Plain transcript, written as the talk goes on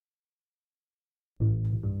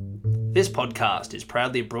This podcast is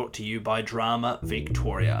proudly brought to you by Drama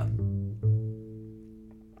Victoria.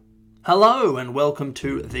 Hello and welcome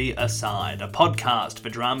to The Aside, a podcast for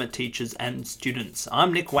drama teachers and students.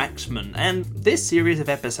 I'm Nick Waxman, and this series of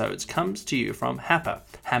episodes comes to you from HAPA,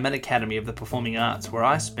 Hammond Academy of the Performing Arts, where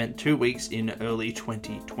I spent 2 weeks in early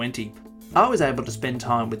 2020. I was able to spend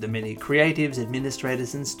time with the many creatives,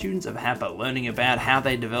 administrators and students of HAPA, learning about how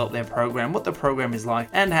they develop their program, what the program is like,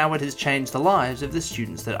 and how it has changed the lives of the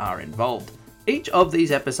students that are involved. Each of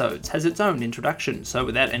these episodes has its own introduction, so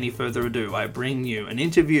without any further ado, I bring you an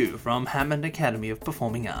interview from Hammond Academy of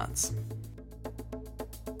Performing Arts.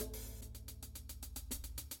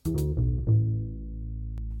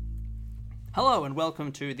 Hello and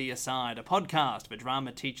welcome to The Aside, a podcast for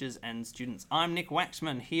drama teachers and students. I'm Nick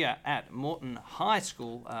Waxman here at Moreton High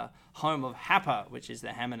School, home of HAPA, which is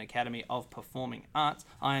the Hammond Academy of Performing Arts.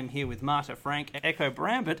 I am here with Marta, Frank, Echo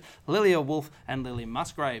Brambit, Lilia Wolf and Lily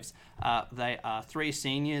Musgraves. They are 3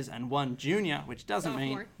 seniors and 1 junior, which doesn't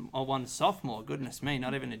mean... Or 1 sophomore, goodness me,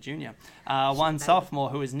 not even a junior. 1 sophomore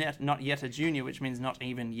who is not yet a junior, which means not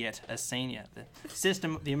even yet a senior.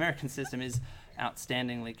 The American system is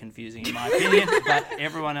outstandingly confusing in my opinion, but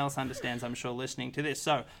everyone else understands, I'm sure, listening to this.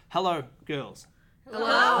 So, hello, girls.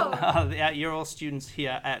 Hello. You're all students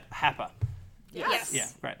here at HAPA. Yes. Yeah,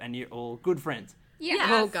 great. And you're all good friends. Yes.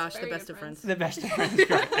 Oh gosh, the best of friends. The best of friends,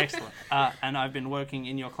 great, excellent. And I've been working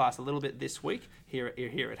in your class a little bit this week here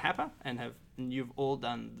at HAPA, and you've all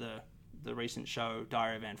done the recent show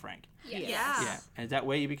Diary of Anne Frank. Yes. Yeah. And is that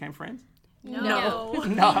where you became friends? No. We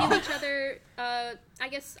knew each other, I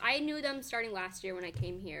guess I knew them starting last year when I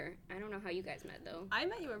came here. I don't know how you guys met, though. I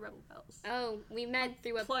met you at Rebel Bells. Oh, we met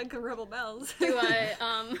through a... Plug Rebel Bells. Through a,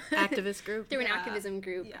 activist group. Through an activism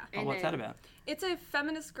group. Yeah. And what's that about? It's a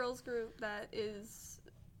feminist girls group that is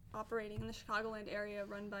operating in the Chicagoland area,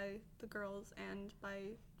 run by the girls and by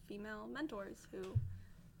female mentors who...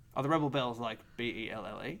 Are the Rebel Bells like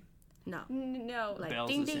B-E-L-L-E? No. No. Like bells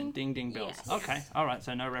ding as in ding. ding ding bells. Yes. Okay, all right.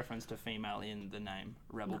 So no reference to female in the name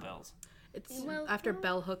Rebel Bells. It's Well, after no.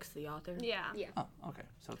 Bell Hooks, the author. Yeah. Yeah. Oh, okay.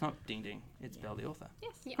 So it's not ding ding. It's Bell the author.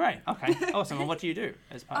 Yes. Yeah. Great. Okay. Awesome. And what do you do?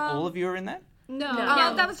 All of you are in that? No.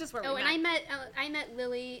 No. That was just where Oh, we and met. I met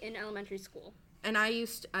Lily in elementary school. And I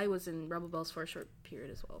was in Rebel Bells for a short period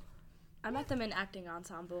as well. I met them in acting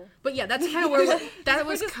ensemble. But yeah, that's kind of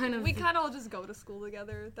where We kind of all just go to school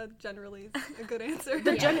together. That generally is a good answer.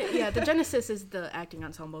 the genesis is the acting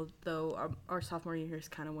ensemble, though our sophomore year is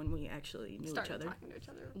kind of when we actually knew Started each other. talking to each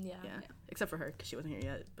other. Yeah. Yeah, except for her because she wasn't here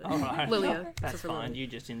yet. But All right. Lilia, That's except for fine. Lilia. You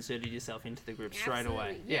just inserted yourself into the group straight away.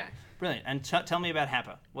 Absolutely, yeah. Brilliant. And tell me about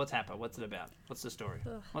HAPA. What's HAPA? What's it about? What's the story?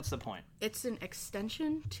 What's the point? It's an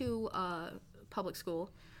extension to public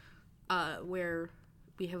school, where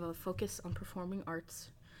we have a focus on performing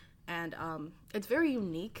arts, and it's very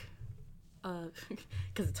unique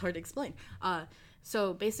because it's hard to explain.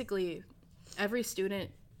 So basically, every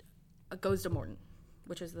student goes to Moreton,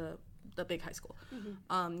 which is the big high school.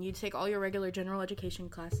 Mm-hmm. You take all your regular general education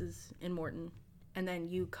classes in Moreton, and then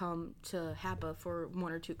you come to HAPA for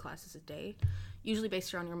 1 or 2 classes a day, usually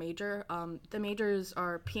based around your major. The majors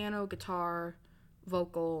are piano, guitar,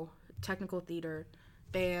 vocal, technical theater,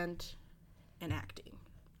 band, and acting.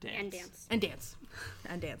 Dance. And dance.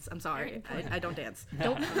 And dance. I'm sorry. I don't dance.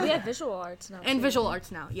 We have visual arts now. And too. visual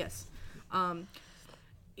arts now, yes.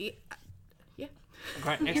 Yeah.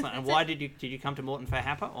 Great. Excellent. And why did you come to Moreton for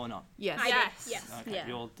HAPA or not? Yes. I Yes. did. Yes. Okay. Yeah.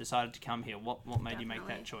 You all decided to come here. What made you make that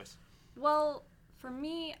Definitely. choice? Well, for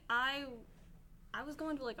me, I was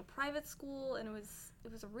going to like a private school, and it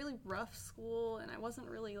was a really rough school, and I wasn't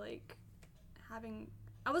really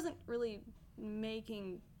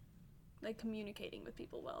communicating with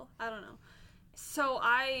people well. I don't know. So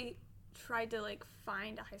I tried to like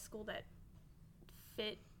find a high school that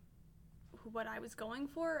fit what I was going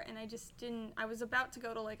for, and I just didn't. I was about to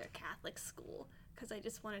go to like a Catholic school because I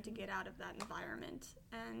just wanted to get out of that environment,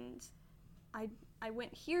 and I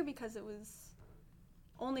went here because it was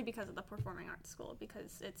only because of the performing arts school,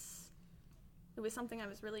 because it was something I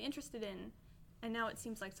was really interested in, and now it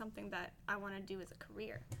seems like something that I want to do as a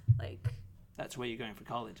career. Like, That's where you're going for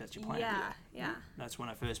college. That's your plan. yeah. That's when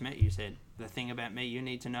I first met you. You said, the thing about me you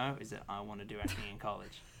need to know is that I want to do acting in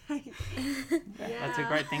college. That's a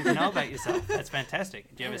great thing to know about yourself. That's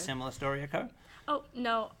fantastic. Do you have a similar story, Echo? Oh,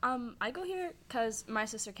 no. I go here because my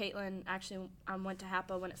sister Caitlin actually went to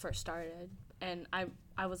HAPA when it first started. And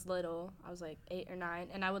I was little. I was like 8 or 9.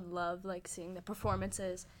 And I would love like seeing the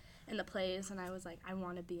performances and the plays. And I was like, I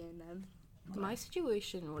want to be in them. My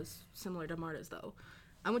situation was similar to Marta's, though.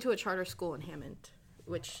 I went to a charter school in Hammond,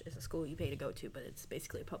 which is a school you pay to go to, but it's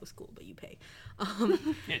basically a public school, but you pay.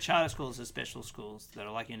 Yeah, charter schools are special schools that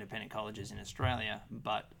are like independent colleges in Australia,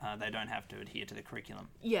 but they don't have to adhere to the curriculum.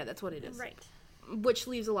 Yeah, that's what it is. Right. Which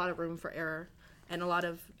leaves a lot of room for error and a lot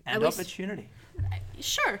of... And opportunity.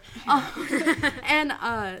 Sure. And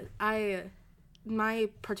my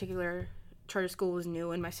particular charter school was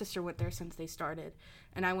new, and my sister went there since they started.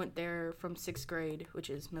 And I went there from 6th grade, which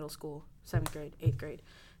is middle school, 7th grade, 8th grade,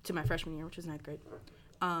 to my freshman year, which is 9th grade.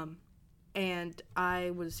 And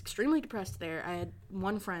I was extremely depressed there. I had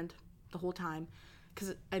one friend the whole time,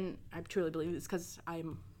 and I truly believe it's because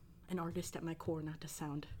I'm an artist at my core, not to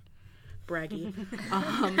sound braggy.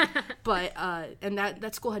 And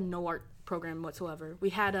that school had no art program whatsoever. We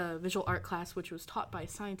had a visual art class, which was taught by a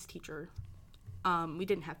science teacher. We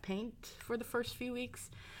didn't have paint for the first few weeks.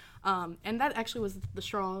 And that actually was the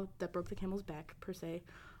straw that broke the camel's back, per se.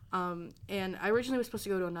 And I originally was supposed to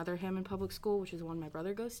go to another Hammond public school, which is the one my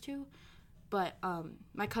brother goes to. But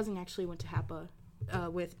my cousin actually went to HAPA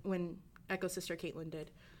when Echo's sister Caitlin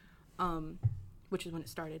did, which is when it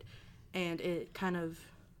started. And it kind of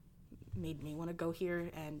made me want to go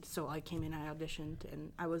here. And so I came in, I auditioned,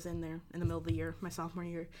 and I was in there in the middle of the year, my sophomore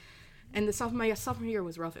year. And my sophomore year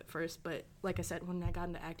was rough at first, but like I said, when I got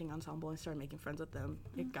into acting ensemble and started making friends with them,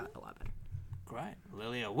 it got a lot better. Great.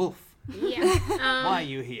 Lilia Wolf. Yeah. Why are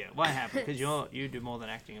you here? Why HAPA? Because you do more than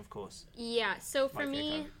acting, of course. Yeah. So for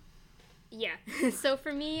me,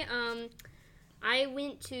 I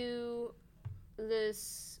went to a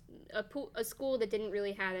school that didn't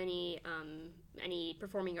really have any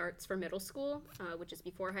performing arts for middle school, which is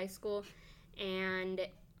before high school, and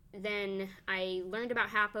then I learned about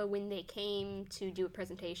HAPA when they came to do a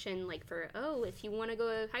presentation, like if you want to go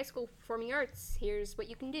to high school performing arts, here's what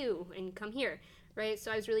you can do, and come here, right?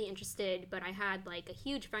 So I was really interested, but I had like a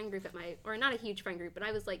huge friend group not a huge friend group, but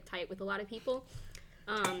I was like tight with a lot of people.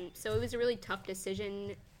 So it was a really tough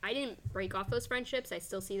decision. I didn't break off those friendships. I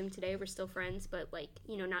still see them today. We're still friends, but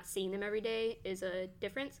not seeing them every day is a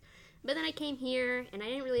difference. But then I came here, and I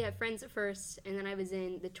didn't really have friends at first, and then I was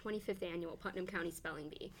in the 25th annual Putnam County Spelling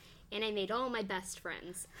Bee, and I made all my best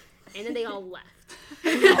friends, and then they all left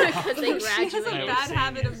because they graduated. She has a bad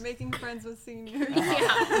habit of making friends with seniors.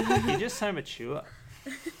 Yeah. You're just so mature.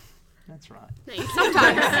 That's right. Thanks.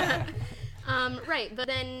 Sometimes. Right, but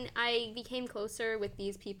then I became closer with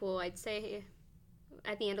these people, I'd say,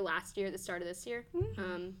 at the end of last year, the start of this year.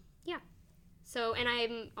 Mm-hmm. Yeah. So, and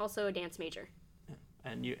I'm also a dance major.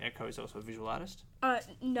 And Echo is also a visual artist?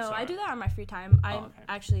 No, Sorry. I do that on my free time.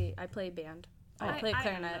 Okay. I play band. I play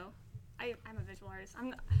clarinet. I'm a visual artist.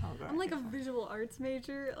 I'm like a visual arts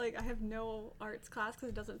major. Like, I have no arts class because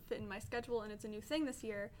it doesn't fit in my schedule, and it's a new thing this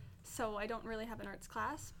year. So I don't really have an arts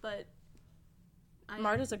class, but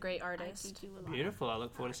Marta's a great artist. Beautiful. I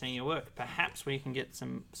look forward to seeing your work. Perhaps we can get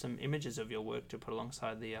some images of your work to put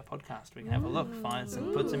alongside the podcast. We can have a look,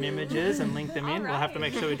 put some images and link them in. We'll have to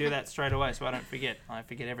make sure we do that straight away so I don't forget. I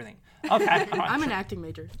forget everything. Okay. All right, I'm an acting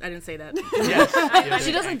major. I didn't say that. Yes.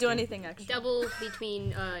 She doesn't do anything extra. Double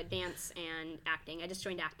between dance and acting. I just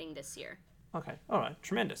joined acting this year. Okay. All right.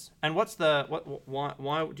 Tremendous. And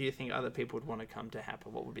why do you think other people would want to come to HAPA?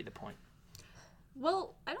 What would be the point?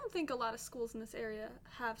 Well, I don't think a lot of schools in this area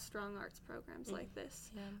have strong arts programs like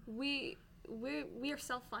this. Yeah. We are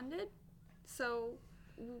self-funded,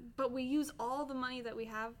 but we use all the money that we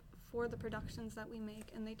have for the productions that we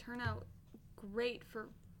make, and they turn out great for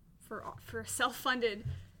a self-funded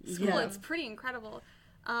school. Yeah. It's pretty incredible.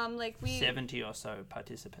 70 or so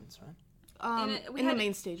participants, right? In the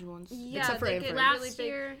main stage ones. Yeah, except for they Infant.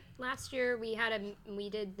 get Last year we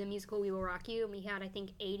did the musical We Will Rock You, and we had I think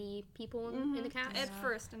 80 people in the cast. at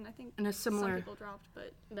first, and I think some people dropped,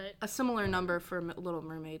 but a similar number for Little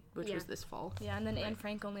Mermaid, which was this fall. Yeah, and then Anne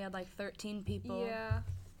Frank only had like 13 people. yeah.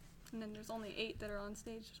 And then there's only 8 that are on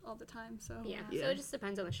stage all the time, so Yeah, so it just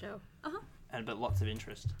depends on the show. But lots of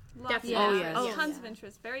interest. Definitely. Tons of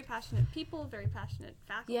interest. Very passionate people, very passionate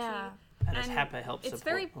faculty. Yeah. And does HAPA help support? It's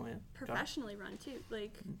very professionally run too.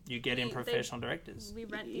 Like you get in professional directors. We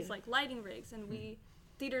rent these like lighting rigs, and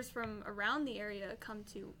theaters from around the area come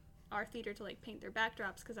to our theater to like paint their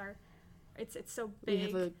backdrops because it's so big.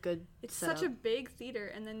 We have a good It's setup. such a big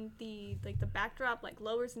theater, and then the backdrop like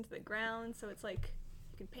lowers into the ground, so it's like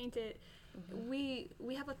you can paint it. We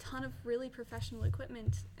have a ton of really professional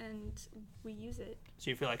equipment, and we use it.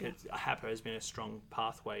 So you feel like HAPA has been a strong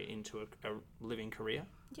pathway into a living career?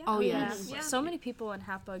 Yeah. Oh, yes. Yeah. So many people in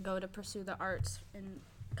HAPA go to pursue the arts in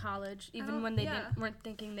college, even when they weren't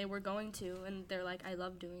thinking they were going to, and they're like, I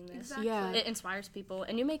love doing this. Exactly. Yeah. It inspires people,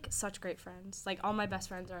 and you make such great friends. Like, all my best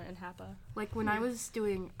friends are in HAPA. Like when I was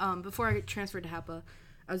doing, before I transferred to HAPA,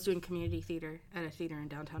 I was doing community theater at a theater in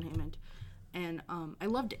downtown Hammond, and I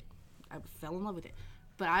loved it. I fell in love with it,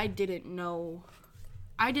 but I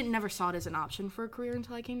never saw it as an option for a career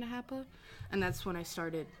until I came to HAPA, and that's when I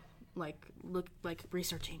started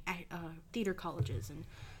researching theater colleges and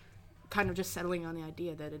kind of just settling on the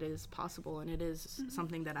idea that it is possible and it is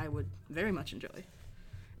something that I would very much enjoy.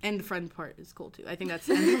 And the friend part is cool too. I think that's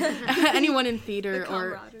anyone in theater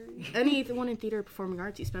or anyone in theater or performing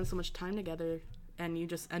arts, you spend so much time together and you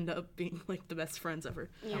just end up being like the best friends ever.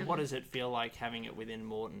 Yeah. And what does it feel like having it within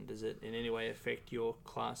Morton? Does it in any way affect your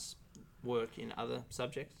class work in other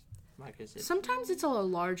subjects? Like, is it... Sometimes it's a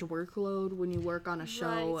large workload when you work on a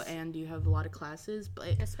show and you have a lot of classes, but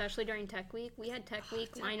especially during Tech Week. We had Tech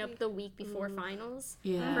Week line up the week before finals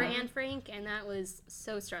Yeah. for Anne Frank, and that was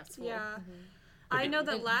so stressful. Yeah. I know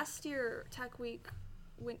that last year Tech Week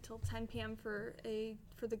went till 10 p.m. for the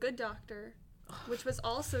Good Doctor, which was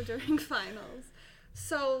also during finals.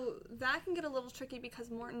 So that can get a little tricky because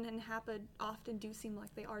Morton and HAPA often do seem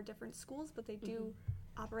like they are different schools, but they do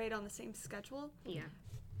operate on the same schedule. Yeah.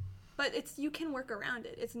 But you can work around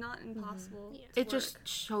it. It's not impossible. Yeah. it just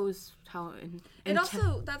shows how And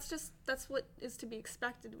also, that's what is to be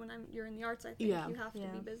expected when you're in the arts, I think. Yeah. You have to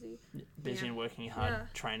be busy. Busy and working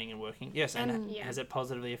hard, training and working. Yes, and has it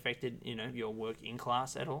positively affected, your work in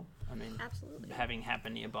class at all? I mean, absolutely. Having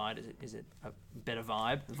HAPA nearby, is it a better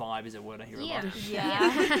vibe? Vibe is a word I hear a lot.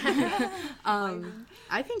 Yeah.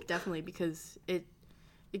 I think definitely because it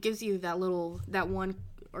gives you that one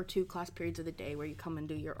or two class periods of the day where you come and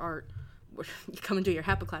do your art, where you come and do your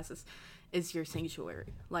HAPA classes, is your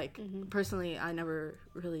sanctuary. Like, personally, I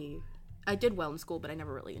did well in school, but I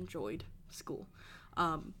never really enjoyed school.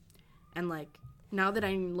 And, like, now that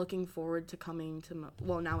I'm looking forward to coming to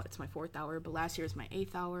now it's my 4th hour, but last year was my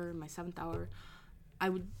 8th hour, my 7th hour, I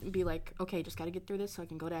would be like, okay, just got to get through this so I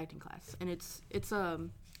can go to acting class. And it's a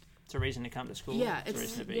reason to come to school. Yeah, it's a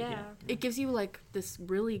reason to be here. It gives you, like, this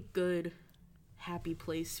really good, happy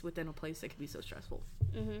place within a place that can be so stressful.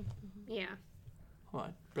 Yeah. All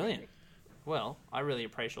right, brilliant. Well, I really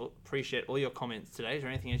appreciate all your comments today. Is there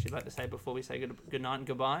anything else you'd like to say before we say good night and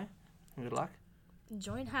goodbye? And good luck.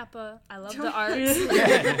 Join HAPA. I love the arts.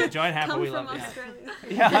 Join HAPA. We love it. Australia.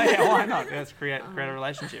 Yeah, why not? Let's create a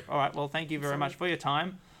relationship. All right, well, thank you very much for your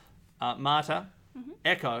time. Marta,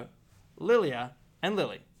 Echo, Lilia, and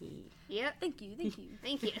Lily. Yep. Thank you. Thank you.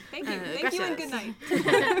 Thank you. Thank you and good night.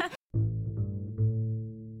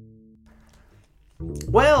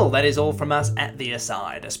 Well, that is all from us at The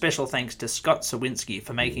Aside. A special thanks to Scott Sawinski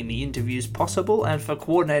for making the interviews possible and for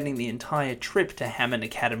coordinating the entire trip to Hammond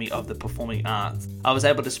Academy of the Performing Arts. I was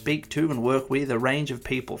able to speak to and work with a range of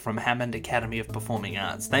people from Hammond Academy of Performing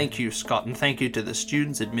Arts. Thank you, Scott, and thank you to the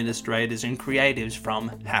students, administrators, and creatives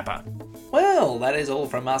from HAPA. Well, that is all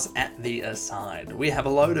from us at The Aside. We have a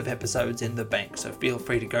load of episodes in the bank, so feel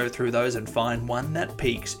free to go through those and find one that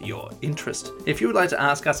piques your interest. If you would like to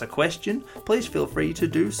ask us a question, please feel free to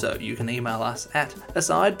do so. You can email us at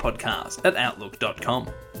asidepodcast@outlook.com.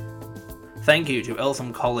 Thank you to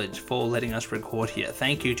Eltham College for letting us record here.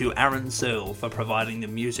 Thank you to Aaron Searle for providing the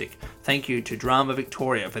music. Thank you to Drama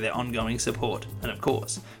Victoria for their ongoing support. And of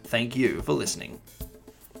course, thank you for listening.